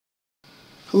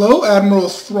Hello, Admiral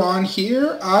Thrawn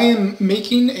here. I am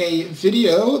making a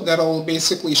video that'll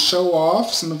basically show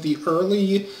off some of the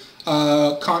early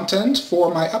content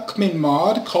for my upcoming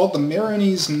mod called the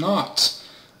Meereenese Knot.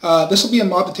 This will be a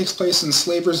mod that takes place in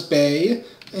Slaver's Bay,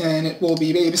 and it will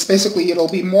be it'll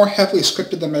be more heavily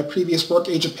scripted than my previous work,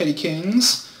 Age of Petty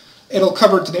Kings. It'll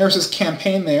cover Daenerys'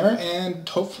 campaign there, and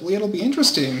hopefully it'll be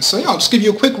interesting. So yeah, I'll just give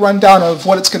you a quick rundown of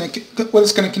what it's going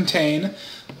to contain.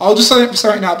 I'll just say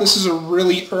right now, this is a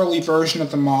really early version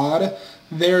of the mod.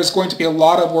 There's going to be a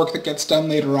lot of work that gets done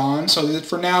later on, so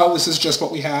for now this is just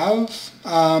what we have.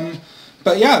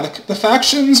 But yeah, the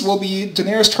factions will be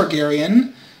Daenerys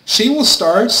Targaryen. She will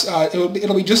start, it'll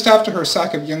be just after her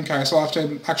sack of Yunkai, so I'll have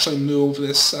to actually move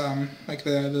this, like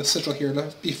the sigil here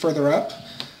to be further up.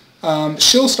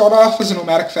 She'll start off as a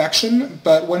nomadic faction,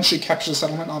 but when she captures a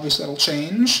settlement, obviously that'll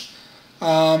change.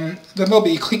 Then there'll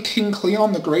be King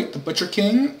Cleon the Great, the Butcher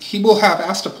King. He will have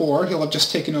Astapor, he'll have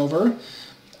just taken over.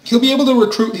 He'll be able to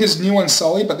recruit his new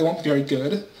Unsullied, but they won't be very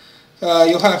good.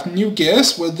 You'll have New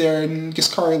Gis with their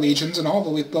Giscari legions and all,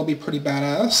 they'll be pretty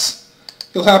badass.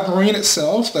 You'll have Meereen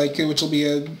itself, which will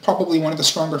be probably one of the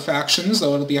stronger factions,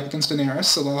 though it'll be up against Daenerys,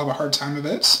 so they'll have a hard time of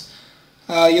it.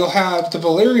 You'll have the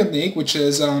Valyrian League, which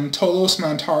is Tolos,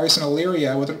 Mantaris, and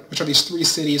Illyria, which are these three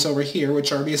cities over here,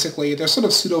 which are basically, they're sort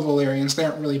of pseudo-Valyrians. They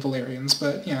aren't really Valyrians,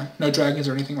 but yeah, no dragons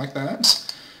or anything like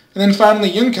that. And then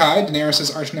finally Yunkai,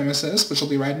 Daenerys' arch-nemesis, which will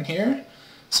be right in here.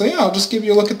 So yeah, I'll just give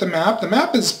you a look at the map. The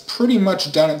map is pretty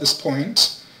much done at this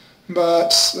point,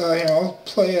 but I'll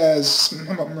play as,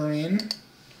 how about Meereen?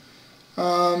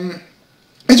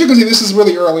 As you can see, this is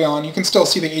really early on. You can still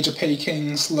see the Age of Petty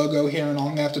Kings logo here and all.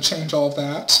 I'm going to have to change all of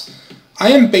that.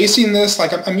 I am basing this,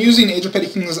 I'm using Age of Petty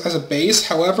Kings as a base.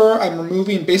 However, I'm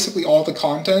removing basically all the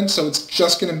content, so it's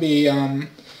just going to be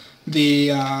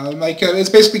it's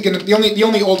basically going to, the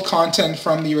only old content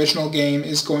from the original game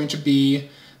is going to be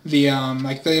the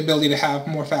the ability to have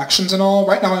more factions and all.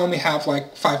 Right now I only have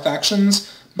 5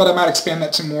 factions, but I might expand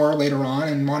that to more later on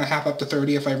and want to have up to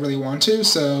 30 if I really want to,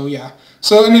 so yeah.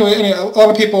 So anyway, a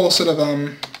lot of people sort of,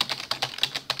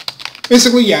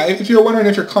 basically, yeah, if you're wondering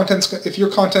if your content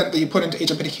that you put into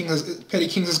Age of Petty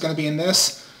Kings is going to be in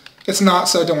this, it's not,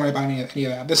 so don't worry about any of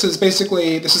that. This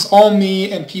is all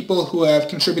me and people who have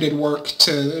contributed work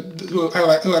to, who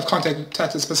have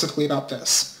contacted specifically about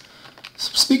this.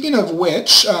 Speaking of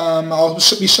which, I'll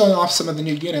be showing off some of the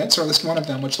new units, or at least one of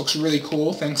them, which looks really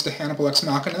cool, thanks to Hannibal Ex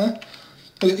Machina.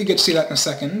 You get to see that in a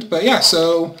second. But yeah,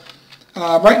 so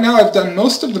right now I've done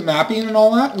most of the mapping and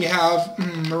all that. We have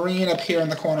Meereen up here in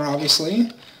the corner,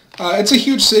 obviously. It's a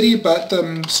huge city, but the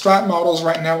strat models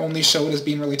right now only show it as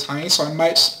being really tiny, so I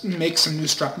might make some new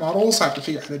strat models. I have to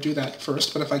figure out how to do that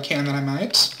first, but if I can, then I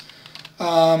might.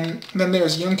 Then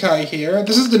there's Yunkai here.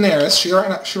 This is Daenerys. She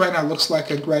right now looks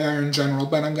like a Grey Iron General,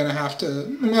 but I'm gonna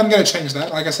change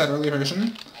that, like I said, early version.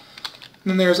 And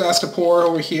then there's Astapor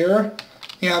over here.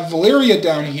 You have Valyria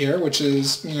down here, which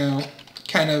is,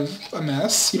 kind of a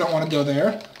mess. You don't want to go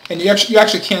there. And you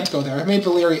actually can't go there. I made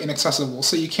Valyria inaccessible,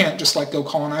 so you can't just go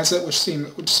colonize it, which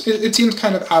seems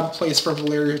kind of out of place for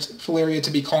Valyria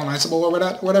to be colonizable or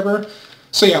whatever.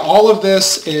 So yeah, all of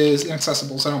this is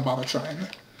inaccessible, so don't bother trying.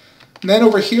 And then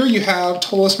over here you have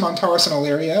Tolos, Mantaris, and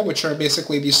Illyria, which are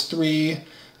basically these 3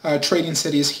 trading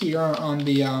cities here on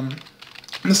the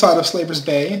side of Slaver's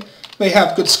Bay. They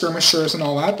have good skirmishers and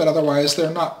all that, but otherwise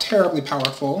they're not terribly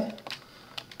powerful.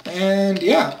 And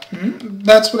yeah,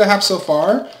 that's what I have so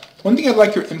far. One thing I'd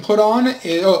like your input on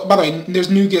is, oh, by the way, there's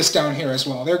New Gis down here as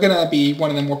well. They're going to be one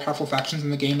of the more powerful factions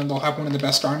in the game, and they'll have one of the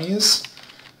best armies.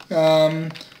 So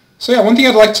yeah, one thing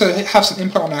I'd like to have some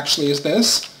input on actually is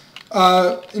this.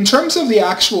 In terms of the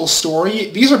actual story,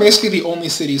 these are basically the only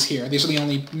cities here. These are the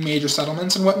only major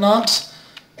settlements and whatnot.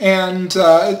 And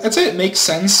I'd say it makes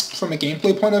sense from a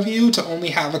gameplay point of view to only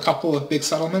have a couple of big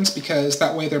settlements, because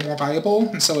that way they're more valuable.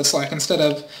 And so it's instead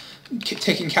of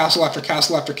taking castle after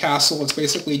castle after castle, it's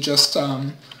basically just there's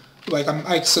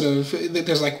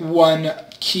one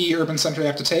key urban center you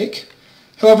have to take.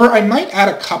 However, I might add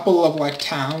a couple of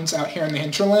towns out here in the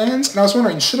hinterlands, and I was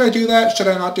wondering, should I do that? Should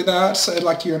I not do that? So I'd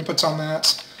like your inputs on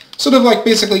that. Sort of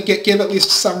basically give at least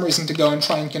some reason to go and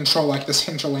try and control this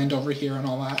hinterland over here and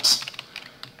all that.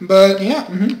 But yeah,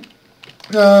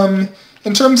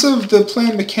 in terms of the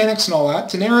planned mechanics and all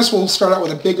that, Daenerys will start out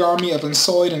with a big army of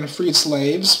Unsullied and freed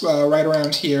slaves right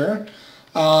around here,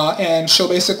 and she'll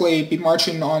basically be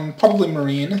marching on probably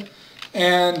Meereen.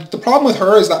 And the problem with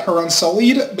her is that her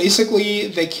Unsullied, basically,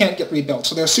 they can't get rebuilt.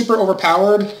 So they're super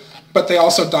overpowered, but they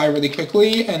also die really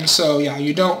quickly, and so yeah,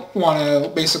 you don't want to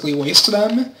basically waste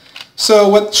them. So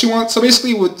what she wants, so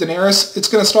basically with Daenerys, it's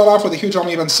going to start off with a huge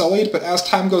army of Unsullied, but as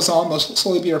time goes on, they'll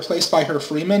slowly be replaced by her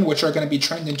freemen, which are going to be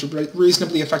trained into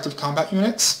reasonably effective combat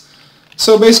units.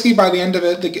 So basically by the end of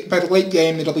it, by the late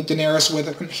game, it'll be Daenerys with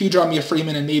a huge army of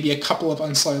freemen and maybe a couple of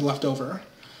Unsullied left over.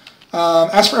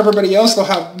 As for everybody else, they'll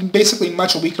have basically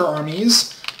much weaker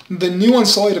armies. The new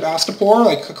Unsullied of Astapor,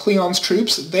 like Cleon's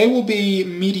troops, they will be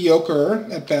mediocre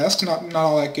at best, not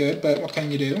all that good, but what can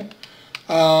you do?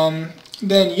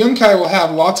 Then Yunkai will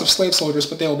have lots of slave soldiers,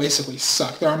 but they will basically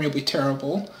suck. Their army will be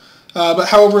terrible. But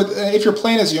however, if you're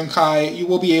playing as Yunkai, you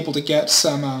will be able to get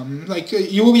some,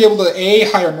 you will be able to A,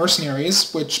 hire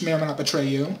mercenaries, which may or may not betray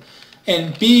you,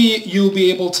 and B, you'll be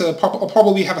able to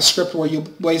probably have a script where you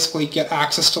basically get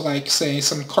access to, like, say,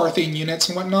 some Carthian units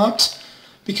and whatnot,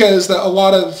 because a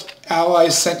lot of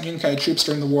allies sent Yunkai troops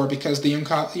during the war because the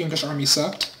Yunkish army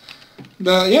sucked.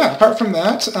 But yeah, apart from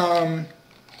that,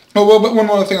 but one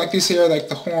more thing, like these here, like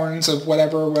the horns of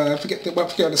whatever, I forget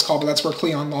what it's called, but that's where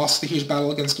Cleon lost the huge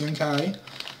battle against Yunkai.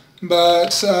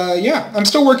 But yeah, I'm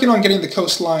still working on getting the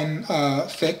coastline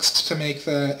fixed to make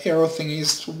the arrow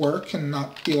thingies work and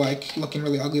not be like looking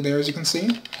really ugly there, as you can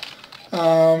see.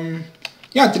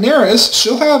 Yeah, Daenerys,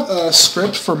 she'll have a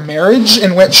script for marriage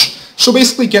in which she'll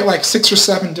basically get like 6 or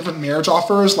 7 different marriage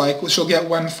offers. Like she'll get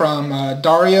one from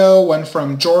Dario, one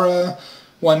from Jorah,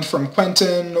 one from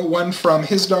Quentin, one from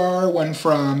Hisdar, one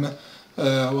from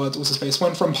what's his face?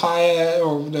 One from Hyatt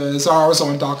or the Zarzo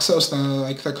and Doxos,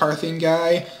 the Carthian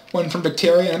guy. One from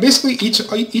Victoria, and basically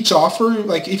each offer,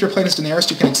 like if you're playing as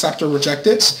Daenerys, you can accept or reject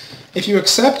it. If you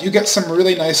accept, you get some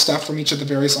really nice stuff from each of the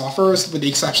various offers, with the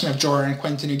exception of Jorah and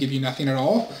Quentin, who give you nothing at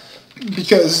all,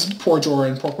 because poor Jorah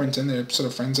and poor Quentin, they're sort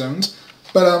of friend zoned.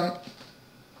 But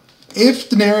if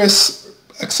Daenerys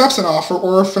accepts an offer,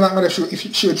 or for that matter, if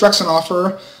she rejects an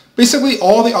offer, basically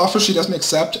all the offers she doesn't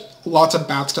accept, lots of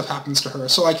bad stuff happens to her.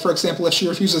 So, like for example, if she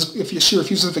refuses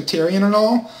Victorian and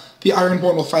all, the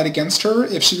Ironborn will fight against her.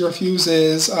 If she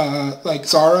refuses like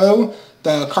Zaro,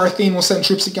 the Carthian will send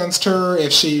troops against her.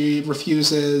 If she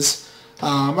refuses,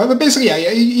 but basically,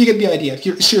 yeah, you get the idea.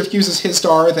 If she refuses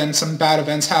Hisdar, then some bad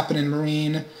events happen in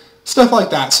Meereen. Stuff like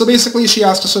that. So basically she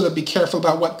has to sort of be careful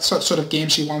about what sort of game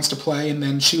she wants to play and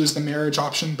then choose the marriage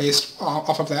option based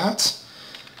off of that.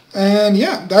 And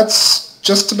yeah, that's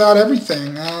just about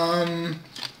everything.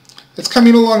 It's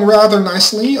coming along rather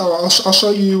nicely. I'll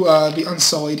show you the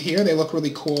Unsullied here. They look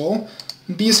really cool.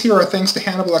 These here are thanks to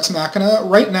Hannibal Ex Machina.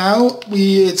 Right now,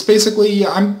 it's basically,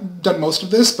 I've done most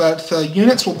of this, but the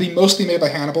units will be mostly made by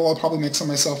Hannibal. I'll probably make some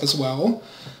myself as well.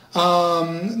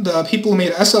 The people who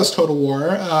made Essos Total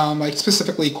War, like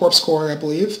specifically Corpse Corps, I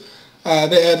believe,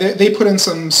 they put in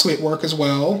some sweet work as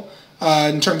well,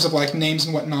 in terms of like names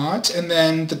and whatnot. And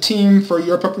then the team for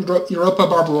Europa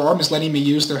Barbarorum is letting me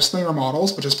use their Slinger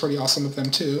models, which is pretty awesome of them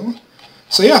too.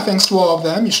 So yeah, thanks to all of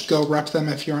them. You should go rep them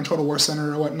if you're on Total War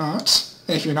Center or whatnot.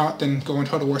 And if you're not, then go on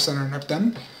Total War Center and rep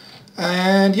them.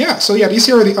 And yeah, so yeah, these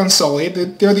here are the Unsullied.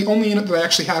 They're the only unit that I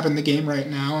actually have in the game right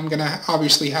now. I'm going to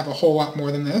obviously have a whole lot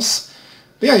more than this.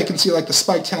 But yeah, you can see like the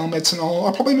spiked helmets and all.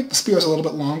 I'll probably make the spears a little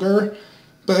bit longer.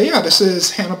 But yeah, this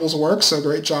is Hannibal's work, so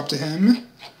great job to him.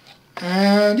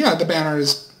 And yeah, the banner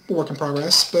is a work in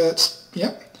progress, but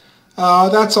yeah.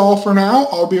 That's all for now.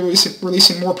 I'll be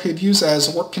releasing more previews as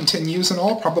work continues and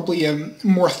all, probably a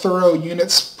more thorough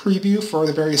units preview for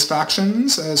the various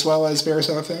factions, as well as various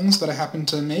other things that I happen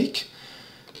to make.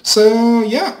 So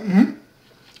yeah, and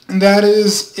that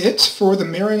is it for the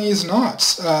Meereenese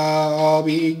Knot. I'll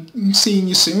be seeing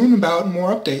you soon about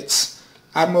more updates.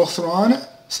 Admiral Thrawn,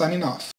 signing off.